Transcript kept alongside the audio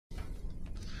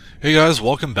Hey guys,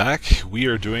 welcome back. We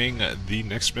are doing the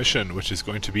next mission, which is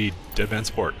going to be Dead Man's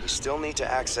Port. We still need to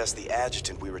access the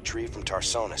adjutant we retrieved from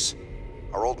Tarsonis.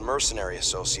 Our old mercenary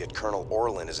associate, Colonel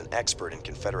Orlin, is an expert in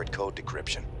Confederate code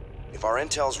decryption. If our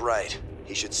intel's right,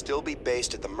 he should still be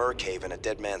based at the Merkhaven at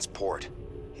Dead Man's Port.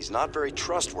 He's not very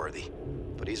trustworthy,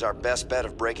 but he's our best bet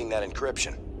of breaking that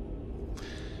encryption.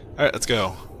 Alright, let's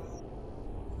go.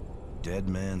 Dead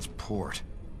Man's Port.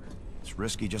 It's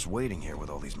risky just waiting here with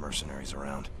all these mercenaries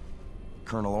around.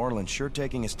 Colonel Orlin's sure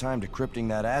taking his time decrypting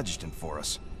that adjutant for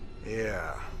us.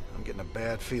 Yeah, I'm getting a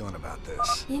bad feeling about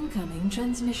this. Incoming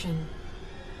transmission.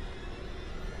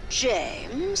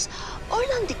 James,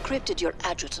 Orlan decrypted your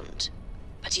adjutant,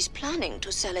 but he's planning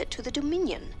to sell it to the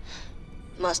Dominion.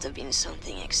 Must have been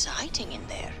something exciting in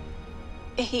there.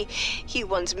 He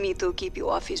wants me to keep you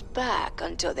off his back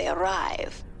until they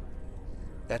arrive.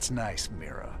 That's nice,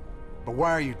 Mira. But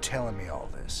why are you telling me all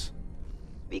this?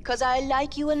 Because I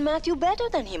like you and Matthew better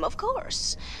than him, of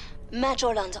course. Match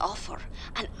Orlan's offer,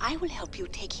 and I will help you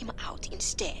take him out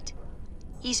instead.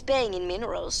 He's paying in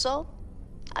minerals, so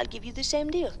I'll give you the same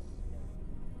deal.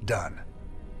 Done.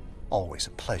 Always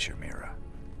a pleasure, Mira.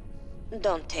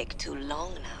 Don't take too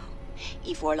long now.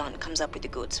 If Orlan comes up with the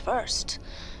goods first,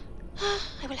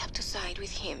 I will have to side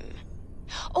with him.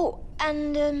 Oh,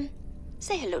 and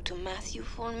say hello to Matthew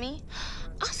for me.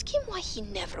 Ask him why he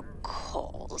never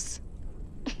calls.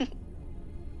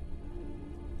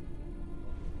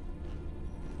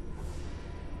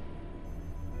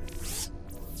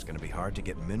 It's gonna be hard to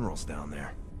get minerals down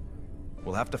there.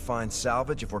 We'll have to find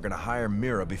salvage if we're gonna hire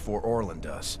Mira before Orlin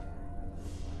does.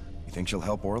 You think she'll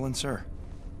help Orlin, sir?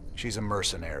 She's a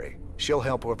mercenary. She'll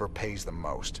help whoever pays the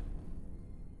most.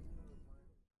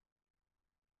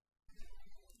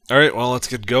 Alright, well, let's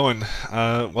get going.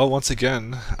 Well, once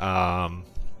again,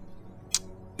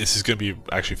 this is going to be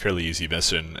actually a fairly easy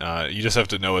mission. You just have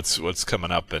to know what's coming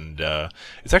up, and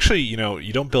it's actually, you know,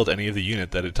 you don't build any of the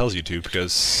unit that it tells you to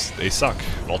because they suck.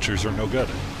 Vultures are no good.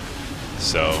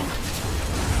 So,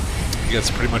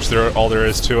 that's pretty much all there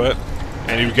is to it.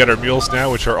 And we get our mules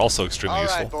now, which are also extremely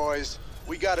useful. All right, boys.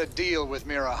 We got a deal with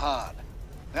Mira Han.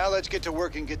 Now let's get to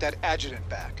work and get that adjutant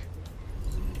back.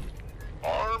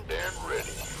 Armed and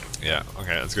ready. Yeah,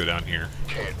 okay, let's go down here.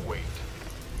 Can't wait.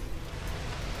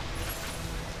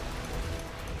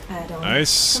 Add-on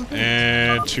Nice, complete.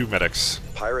 and 2 medics.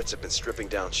 Pirates have been stripping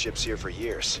down ships here for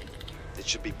years. It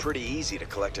should be pretty easy to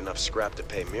collect enough scrap to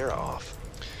pay Mira off.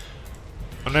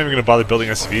 I'm not even going to bother building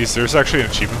SUVs. There's actually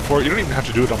an achievement for it. You don't even have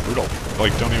to do it on Brutal.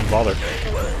 Like, don't even bother.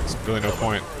 There's really no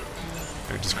point.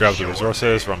 You just grab the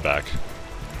resources, run back.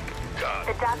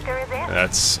 The doctor is in.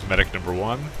 That's medic number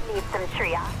 1. Need some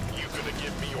triage. You gonna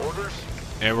give me orders?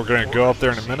 And we're going to go up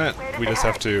there in a minute. We just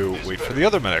have to wait for the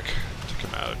other medic to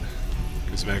come out.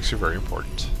 Because medics are very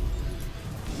important.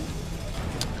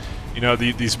 You know,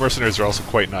 these mercenaries are also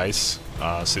quite nice,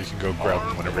 so you can go grab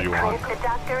them whenever you want. The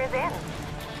doctor is in.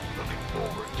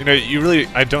 You know,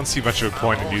 I don't see much of a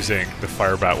point in using the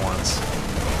Firebat ones.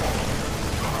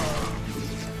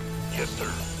 Yes, sir.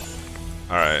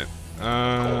 Alright,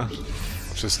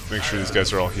 let's just make sure these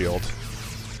guys are all healed.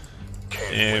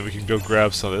 And we can go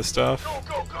grab some of this stuff, Go,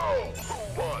 go, go!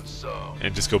 Who wants some?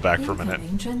 and just go back for a minute.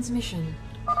 Incoming transmission.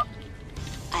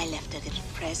 I left a little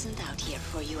present out here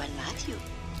for you and Matthew.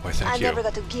 Why, I thank you. never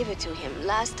got to give it to him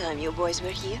last time you boys were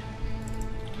here.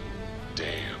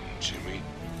 Damn, Jimmy.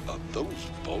 Are those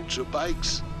vulture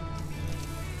bikes?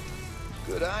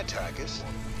 Good eye, Tychus.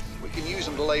 We can use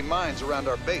them to lay mines around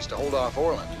our base to hold off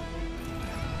Orlan.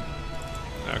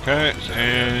 Okay,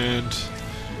 and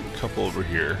a couple over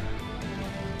here.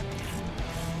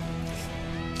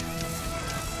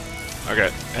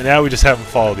 Okay, and now we just have them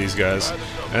follow these guys.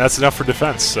 And that's enough for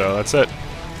defense, so that's it.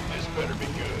 This better be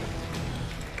good.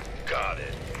 Got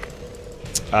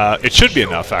it. It should be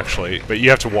enough, actually, but you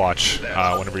have to watch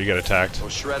whenever you get attacked.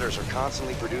 Those shredders are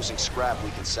constantly producing scrap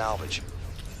we can salvage.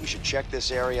 We should check this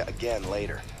area again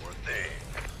later. We're there.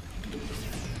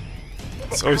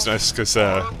 It's always nice because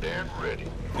Armed and ready.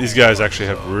 these guys actually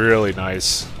have really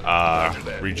nice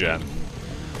regen.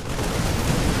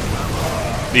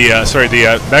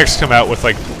 The medics come out with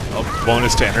like a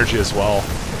bonus to energy as well.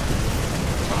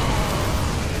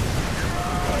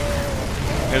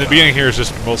 And the beginning here is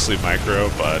just mostly micro,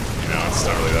 but you know, it's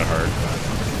not really that hard.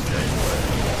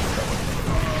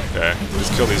 Okay,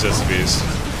 just kill these SUVs.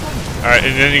 Alright,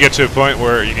 and then you get to a point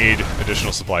where you need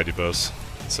additional supply depots.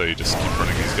 So you just keep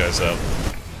running these guys up.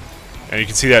 And you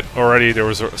can see that already there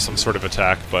was some sort of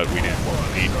attack, but we didn't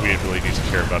really need to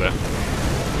care about it.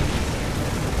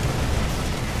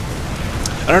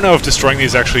 I don't know if destroying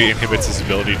these actually inhibits his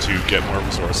ability to get more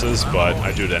resources, but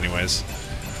I do it anyways.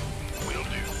 Will do.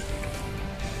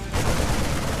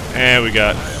 And we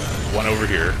got one over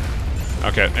here.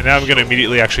 Okay, and now I'm going to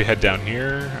immediately actually head down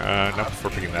here. Not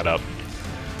before picking that up.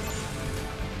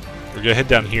 We're going to head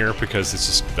down here because it's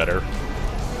just better.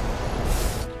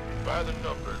 By the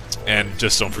numbers. And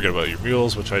just don't forget about your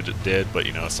mules, which I did, but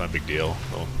you know, it's not a big deal.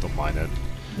 Don't mind it.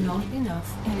 Not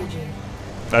enough energy.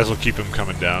 Might as well keep him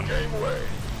coming down. Gangway.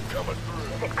 Coming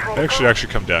through. Is it critical? They should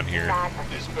actually come down here. Bad.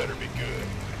 This better be good.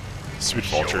 Stupid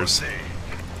vultures. Sure thing.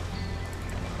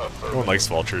 No one likes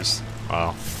vultures. Wow.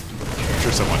 I'm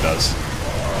sure someone does.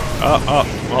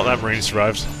 Well, that marine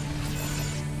survived.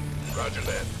 Roger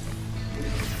that.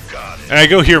 Got it. And I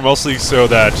go here mostly so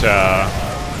that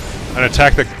an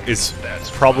attack that is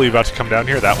probably about to come down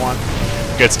here, that one,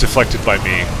 gets deflected by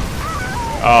me.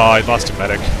 Oh, I lost a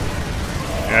medic.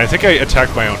 And I think I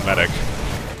attacked my own medic.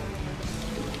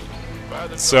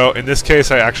 So in this case,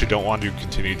 I actually don't want to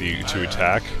continue to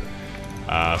attack.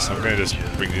 So I'm going to just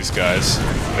bring these guys.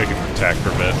 They can attack for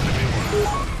a bit.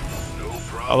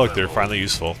 Oh look, they're finally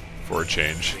useful for a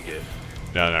change.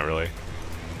 No, not really.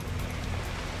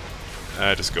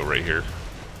 Just go right here.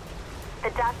 The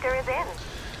doctor is in.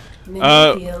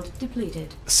 Mineral field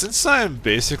depleted. Since I'm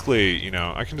basically, you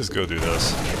know, I can just go through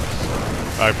this.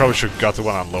 I probably should have got the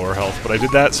one on lower health, but I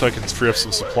did that so I can free up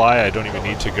some supply. I don't even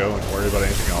need to go and worry about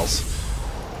anything else.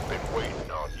 Been waiting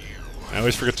on you. I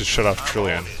always forget to shut off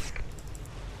Trillion.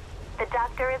 The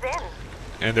doctor is in.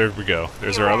 And there we go.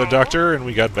 There's our other doctor, and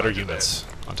we got better units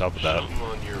on top of that. Something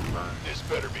on your mind. This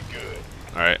better be good.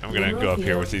 Alright, I'm gonna go up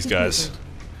here with these guys.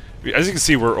 As you can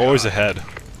see, we're always ahead.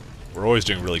 We're always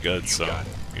doing really good, so,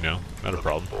 you know, not a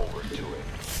problem. Forward to it.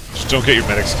 Just don't get your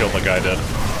medics killed like I did.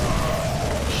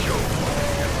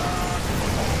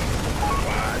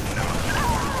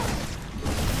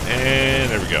 And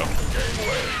there we go.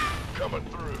 Gangway. Coming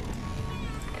through.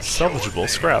 Salvageable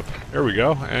scrap. There we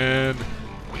go. And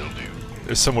Will do.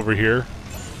 there's some over here.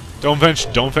 Don't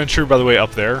venture, by the way,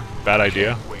 up there. Bad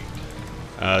idea. Wait.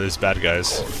 There's bad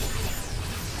guys.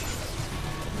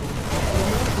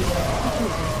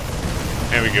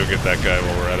 And we go get that guy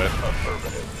while we're at it.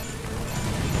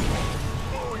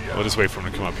 We'll just wait for him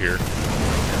to come up here.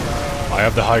 I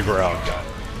have the high ground.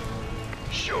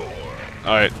 Sure.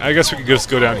 Alright, I guess we can just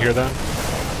go down here then.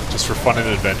 Just for fun and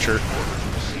adventure.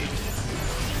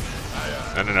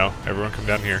 No. Everyone come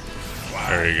down here.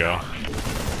 There you go.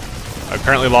 I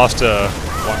apparently lost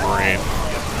one Marine.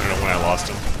 I don't know when I lost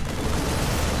him.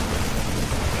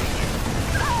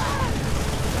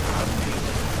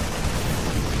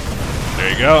 There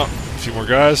you go. A few more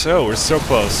guys. Oh, we're so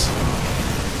close.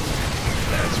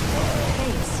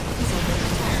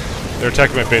 They're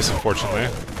attacking my base, unfortunately.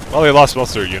 Well, they lost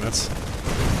most of their units.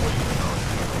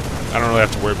 I don't really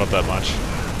have to worry about that much.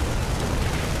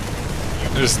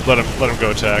 Just let him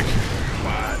go attack.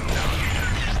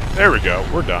 There we go.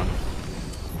 We're done.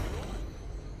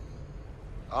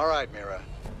 All right, Mira.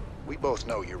 We both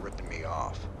know you're ripping me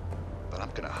off, but I'm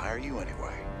gonna hire you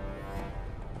anyway.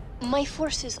 My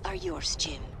forces are yours,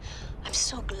 Jim. I'm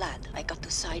so glad I got to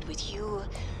side with you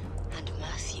and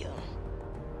Matthew.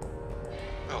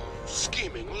 Oh,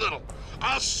 scheming little.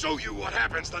 I'll show you what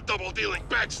happens to double-dealing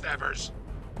backstabbers.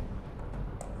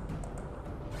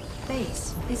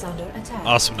 Base is under attack.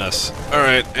 Awesomeness.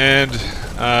 Alright, and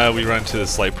we run into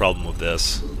this slight problem with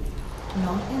this.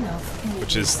 Not enough energy.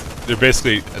 Which is, they're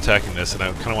basically attacking this, and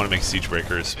I kind of want to make siege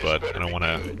breakers, but I don't want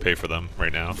to pay for them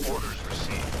right now. Orders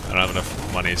received. I don't have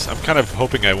enough money, so I'm kind of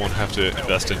hoping I won't have to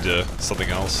invest into something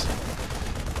else.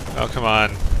 Oh, come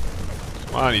on.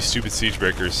 Come on, you stupid siege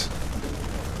breakers.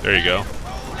 There you go.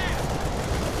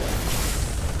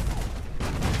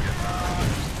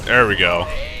 There we go.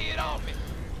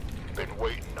 Been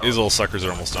waiting on These little suckers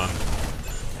are almost done.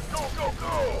 Go, go,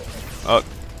 go! Oh,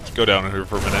 go down here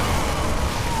for a minute.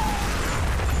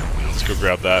 Let's go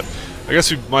grab that. I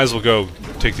guess we might as well go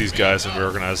take these guys and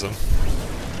reorganize them.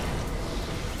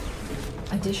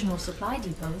 Additional supply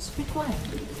depots required.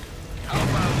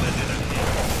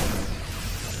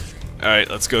 Alright,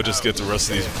 let's go just get the rest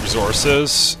of these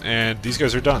resources. And these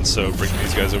guys are done, so bring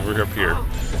these guys over up here.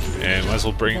 And might as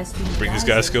well bring these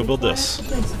guys to go build this.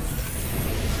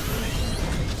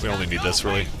 We only need this,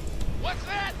 really. What's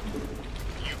that?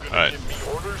 You gonna Alright. give me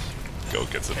orders? Go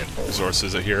get some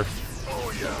resources at here.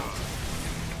 Oh, yeah.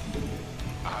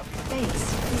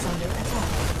 Base is under attack.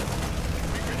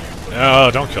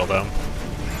 No, don't kill them.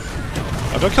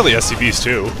 Oh, don't kill the SCVs,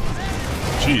 too.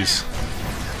 Jeez.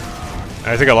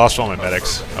 I think I lost all my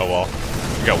medics. Oh well.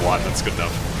 We got one, that's good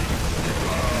enough.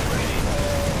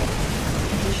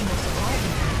 Additional supply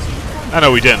depots required. I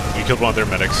know we didn't. We killed one of their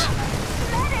medics.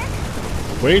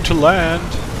 Way to land.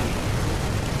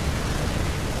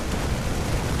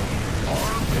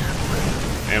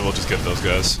 And and we'll just get those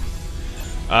guys.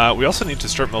 We also need to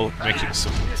start making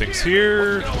some things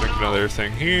here. Make another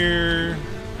thing here.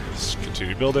 Just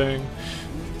continue building.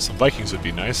 Some Vikings would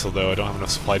be nice, although I don't have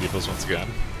enough supply depots once again.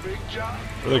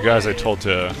 The other guys I told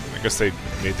to, I guess they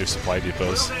made their supply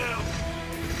depots.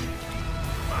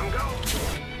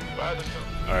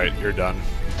 Alright, you're done.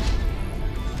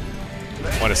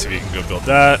 Want to see if you can go build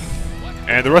that.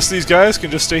 And the rest of these guys can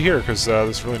just stay here, because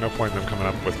there's really no point in them coming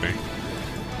up with me.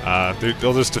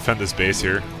 They'll just defend this base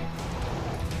here.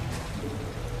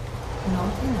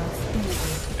 Not enough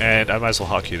energy. And I might as well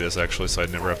hotkey this, actually, so I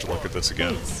never have to look at this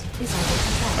again.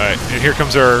 Alright, and here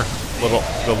comes our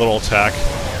little attack.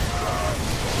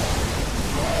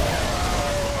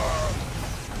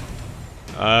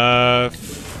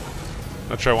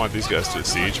 Not sure I want these guys to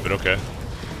siege, but okay.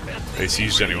 They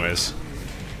sieged anyways.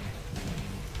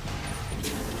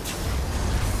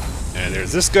 And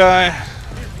there's this guy.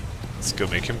 Let's go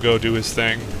make him go do his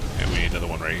thing. And we need another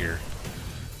one right here.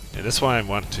 And this one I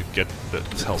want to get the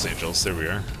Hells Angels. There we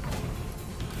are.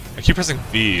 I keep pressing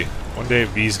V. One day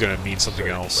V is going to mean something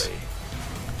else.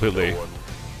 Completely.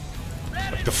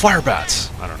 Like the fire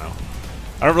bats! I don't know.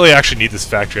 I don't really actually need this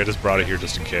factory. I just brought it here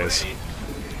just in case.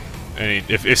 I mean,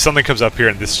 if something comes up here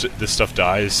and this stuff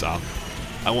dies, I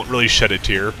won't really shed a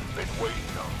tear. You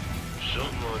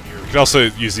can also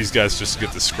use these guys just to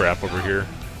get the scrap over here.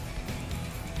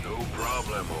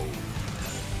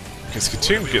 Because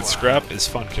continuing to get scrap is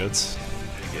fun, kids.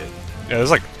 Yeah,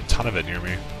 there's like a ton of it near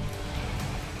me.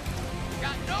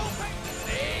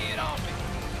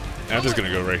 I'm just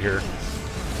gonna go right here.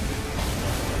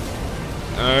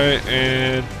 Alright,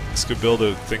 and let's go build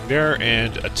a thing there,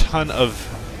 and a ton of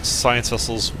science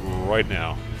vessels right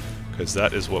now, because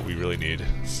that is what we really need.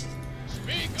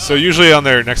 So usually on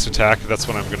their next attack, that's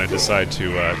when I'm going to decide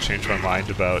to change my mind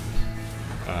about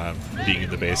being in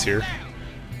the base here.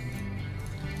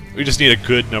 We just need a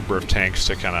good number of tanks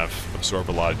to kind of absorb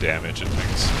a lot of damage and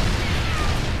things.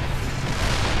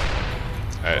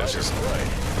 Alright, let's just...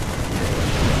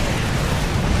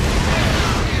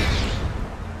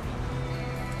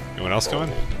 Anyone else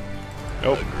coming?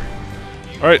 Nope.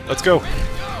 Alright, let's go.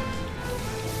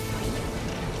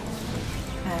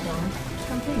 Add-on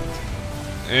complete.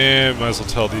 And might as well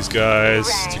tell these guys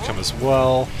to come as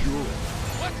well.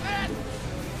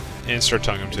 And start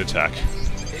telling them to attack.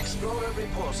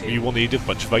 We will need a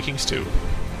bunch of Vikings too.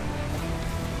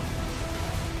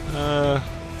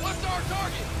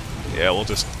 Yeah, we'll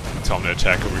just tell them to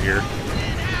attack over here.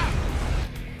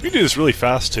 We can do this really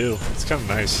fast too. It's kind of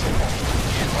nice.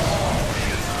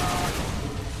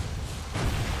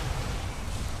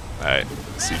 Alright,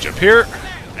 siege up here.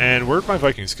 And where'd my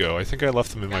Vikings go? I think I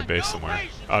left them in my base somewhere.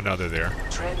 Oh, no, they're there.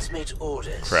 Transmit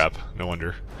orders. Crap, no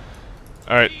wonder.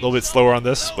 Alright, a little bit slower on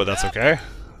this, but that's okay.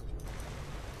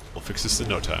 We'll fix this in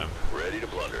no time. Ready to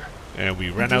plunder. And we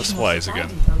ran out of supplies again.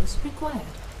 Required.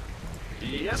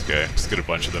 Okay, just get a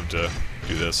bunch of them to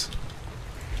do this.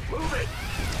 Move it.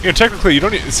 You know, technically, you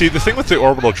don't see the thing with the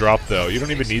orbital drop though. You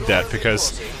don't even need that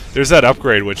because there's that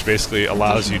upgrade which basically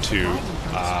allows you to.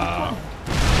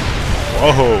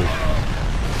 Whoa!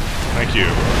 Thank you.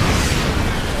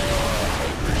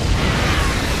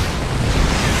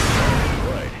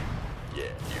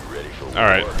 All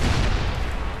right.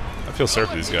 I feel sorry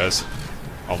for these guys.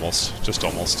 Almost, just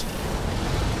almost.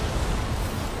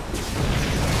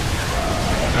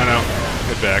 No,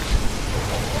 get back.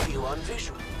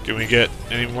 Can we get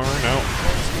any more? No.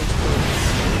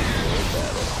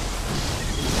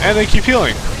 And they keep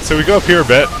healing. So we go up here a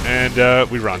bit, and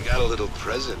we run. Got a little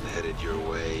present headed your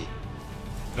way.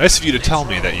 Nice of you to tell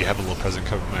me that you have a little present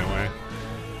coming my way.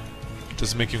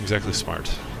 Doesn't make you exactly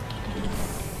smart.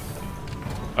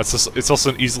 It's also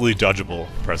an easily dodgeable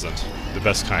present. The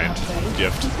best kind of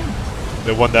gift.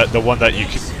 The one that you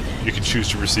can choose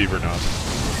to receive or not.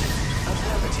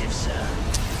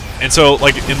 And so,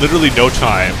 like, in literally no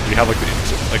time, we have like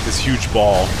this huge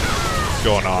ball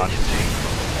going on.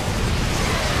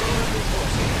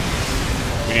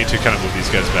 We need to kind of move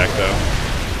these guys back, though.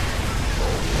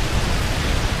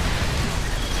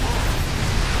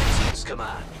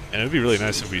 And it would be really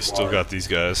nice if we still got these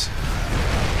guys.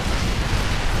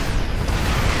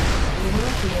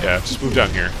 Yeah, just move down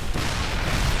here.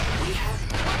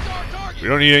 We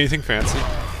don't need anything fancy.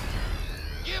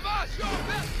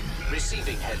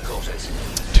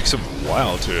 It takes a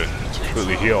while to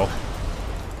completely heal.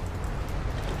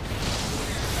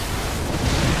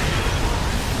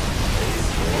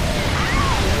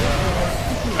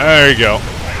 There you go.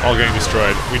 All getting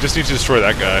destroyed. We just need to destroy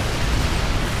that guy.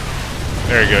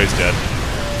 There you go, he's dead.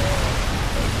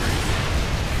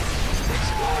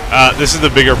 This is the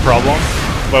bigger problem,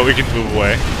 but we can move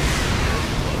away.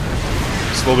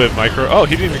 Just a little bit micro. Oh,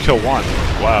 he didn't even kill one.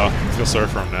 Wow, I feel sorry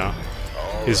for him now.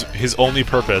 His only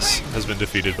purpose has been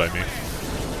defeated by me.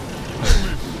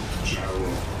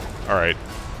 Alright.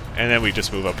 And then we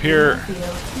just move up here.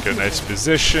 Get a nice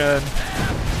position.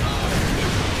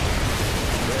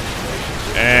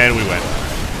 And we win.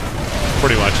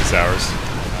 Pretty much it's ours.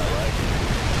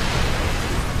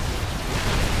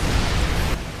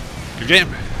 Good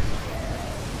game.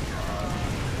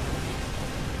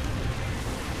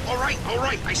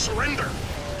 Alright, I surrender.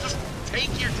 Just take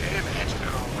your damn engine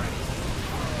out already.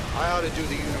 I ought to do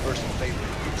the universe a favor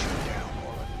and get you down,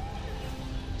 Orlin.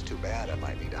 It's too bad I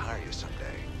might need to hire you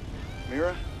someday.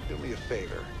 Mira, do me a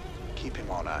favor. Keep him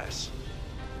on ice.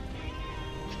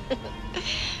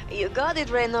 You got it,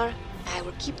 Raynor. I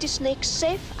will keep the snake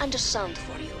safe and sound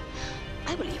for you.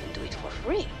 I will even do it for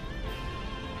free.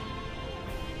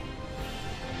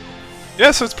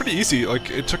 Yeah, so it's pretty easy.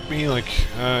 Like, it took me like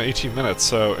 18 minutes,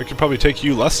 so it could probably take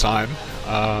you less time.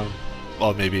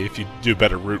 Well, maybe if you do a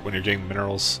better route when you're getting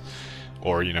minerals,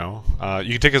 or you know,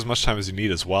 you can take as much time as you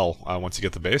need as well. Once you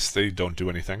get the base, they don't do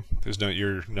anything.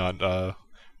 You're not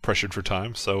pressured for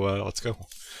time. So let's go.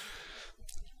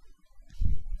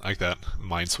 I like that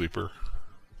Minesweeper.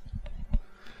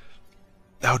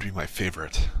 That would be my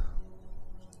favorite.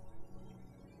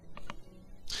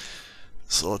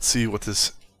 So let's see what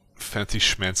this fancy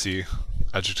schmancy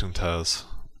adjutant has.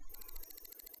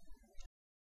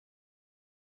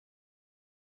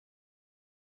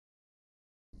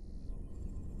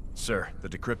 Sir, the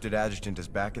decrypted adjutant is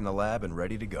back in the lab and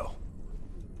ready to go.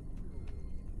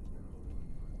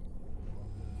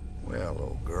 Well,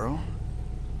 old girl,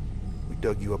 we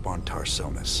dug you up on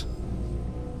Tarsonis.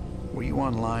 Were you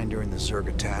online during the Zerg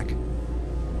attack? Do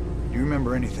you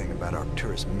remember anything about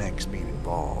Arcturus Menks being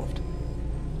involved?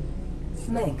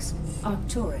 Menks,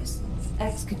 Arcturus,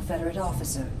 ex-Confederate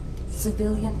officer,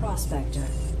 civilian prospector,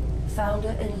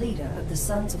 founder and leader of the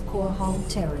Sons of Korhal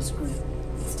terrorist group.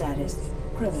 Status,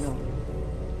 criminal.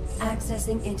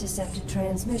 Accessing intercepted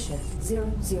transmission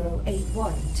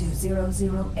 0081 to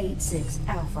 0086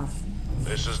 Alpha.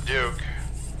 This is Duke.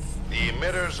 The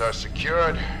emitters are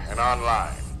secured and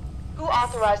online. Who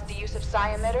authorized the use of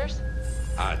psi emitters?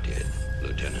 I did,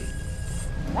 Lieutenant.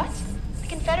 What? The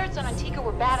Confederates on Antigua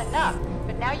were bad enough,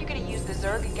 but now you're gonna use the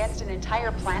Zerg against an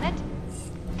entire planet?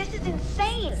 This is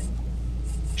insane!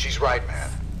 She's right, man.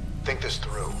 Think this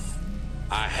through.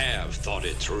 I have thought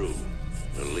it through.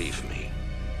 Believe me.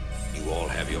 You all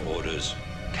have your orders.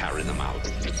 Carry them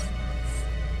out.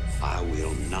 I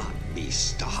will not be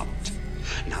stopped.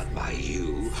 Not by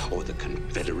you, or the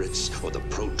Confederates, or the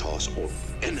Protoss, or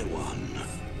anyone.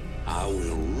 I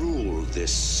will rule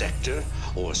this sector,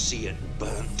 or see it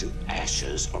burnt to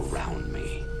ashes around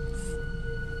me.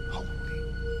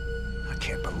 Holy... I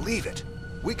can't believe it!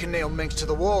 We can nail Menks to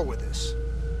the wall with this.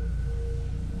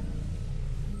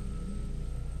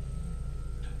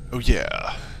 Oh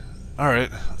yeah.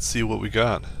 Alright, let's see what we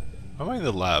got. Why am I in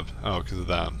the lab? Oh, because of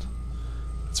that.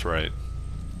 That's right.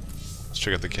 Let's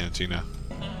check out the cantina.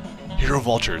 Hero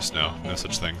vultures. No, no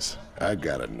such things. I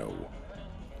gotta know.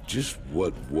 Just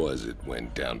what was it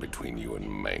went down between you and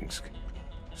Menks?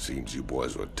 Seems you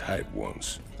boys were tight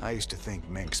once. I used to think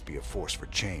Menks be a force for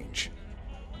change.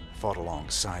 Fought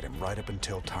alongside him right up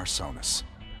until Tarsonis.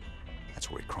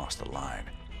 That's where he crossed the line,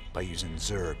 by using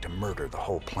Zerg to murder the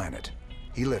whole planet.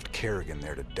 He left Kerrigan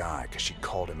there to die because she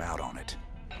called him out on it.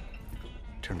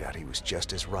 Turned out he was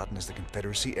just as rotten as the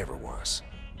Confederacy ever was.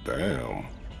 Damn.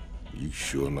 You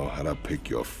sure know how to pick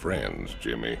your friends,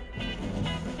 Jimmy.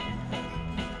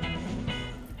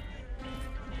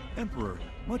 Emperor,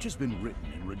 much has been written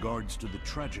in regards to the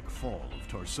tragic fall of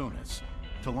Tarsonis.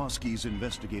 Toloski's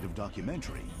investigative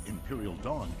documentary, Imperial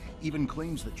Dawn, even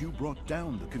claims that you brought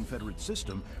down the Confederate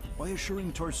system by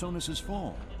assuring Tarsonis'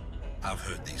 fall. I've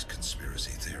heard these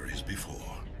conspiracy theories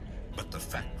before, but the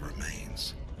fact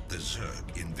remains. The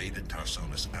Zerg invaded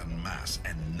Tarsonis en masse,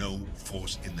 and no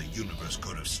force in the universe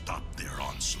could have stopped their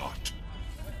onslaught.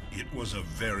 It was a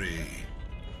very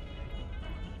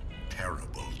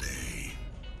terrible day.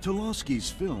 Toloski's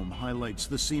film highlights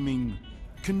the seeming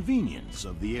convenience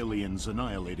of the aliens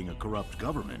annihilating a corrupt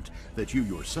government that you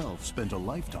yourself spent a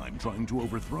lifetime trying to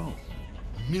overthrow.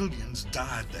 Millions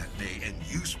died that day, and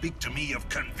you speak to me of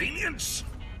convenience?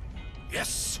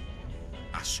 Yes,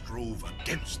 I strove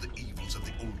against the evils of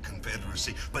the old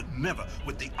Confederacy, but never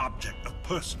with the object of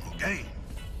personal gain.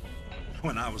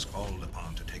 When I was called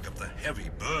upon to take up the heavy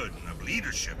burden of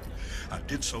leadership, I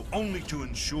did so only to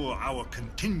ensure our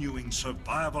continuing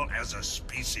survival as a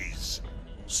species.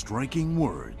 Striking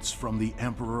words from the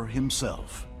Emperor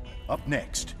himself. Up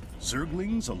next,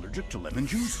 Zerglings allergic to lemon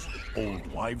juice, old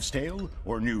wives' tale,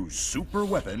 or new super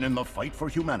weapon in the fight for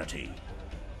humanity.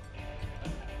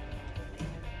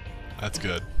 That's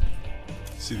good.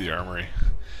 See the armory.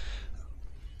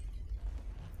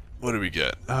 What do we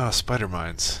get? Ah, spider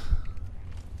mines.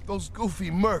 Those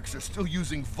goofy mercs are still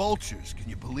using vultures, can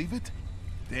you believe it?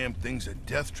 Damn things are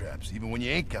death traps, even when you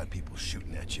ain't got people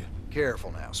shooting at you.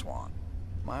 Careful now, Swan.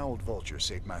 My old vulture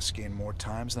saved my skin more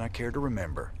times than I care to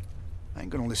remember. I ain't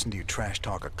gonna listen to you trash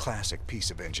talk a classic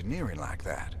piece of engineering like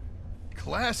that.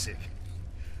 Classic?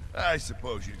 I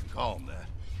suppose you can call them that.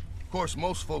 Of course,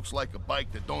 most folks like a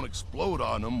bike that don't explode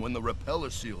on them when the repeller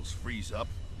seals freeze up,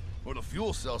 or the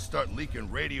fuel cells start leaking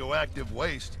radioactive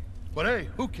waste. But hey,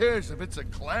 who cares if it's a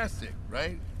classic,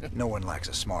 right? No one likes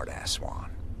a smart-ass, Swan.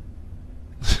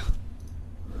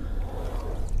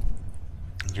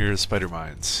 Here's spider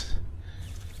mines.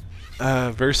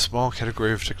 Very small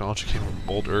category of technology came from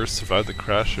old Earth, survived the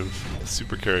crash of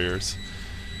supercarriers.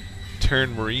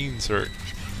 Terran Marines are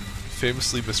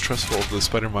famously mistrustful of the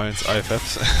spider mine's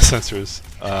IFF sensors,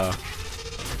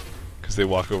 because they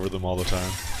walk over them all the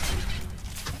time.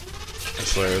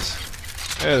 That's hilarious.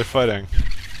 Hey, they're fighting.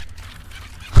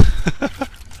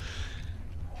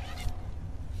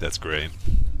 That's great.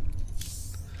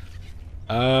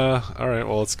 Alright,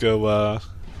 well let's go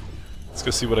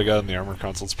see what I got in the armor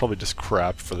console. It's probably just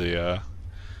crap for the, yeah,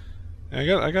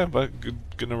 I got a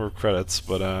good number of credits,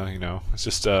 but, you know, it's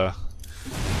just,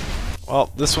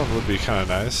 well, this one would be kinda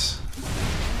nice.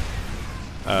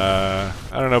 I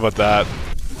don't know about that.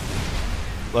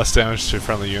 Less damage to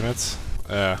friendly units.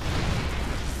 Well,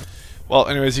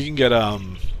 anyways, you can get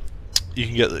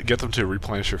them to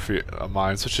replenish your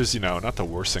mines, which is, you know, not the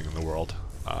worst thing in the world.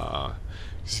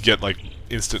 You get like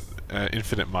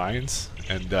infinite mines,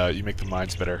 and you make the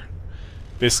mines better.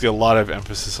 Basically, a lot of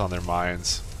emphasis on their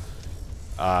mines,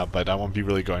 but I won't be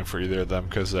really going for either of them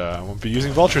because I won't be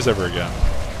using vultures ever again.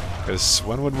 Because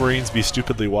when would Marines be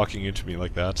stupidly walking into me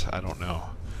like that? I don't know.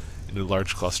 In a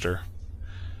large cluster.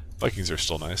 Vikings are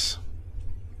still nice.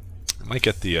 I might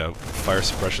get the fire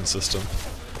suppression system.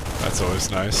 That's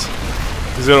always nice.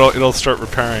 Because it'll start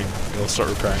repairing. It'll start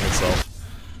repairing itself.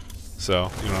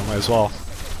 So, you know, I might as well.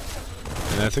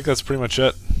 And I think that's pretty much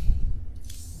it.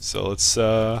 So let's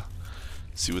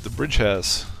see what the bridge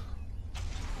has.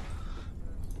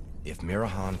 If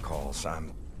Mirahan calls,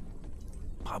 I'm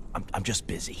just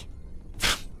busy.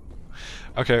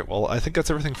 Okay, well I think that's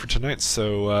everything for tonight.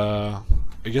 So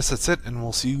I guess that's it, and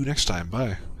we'll see you next time.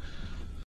 Bye.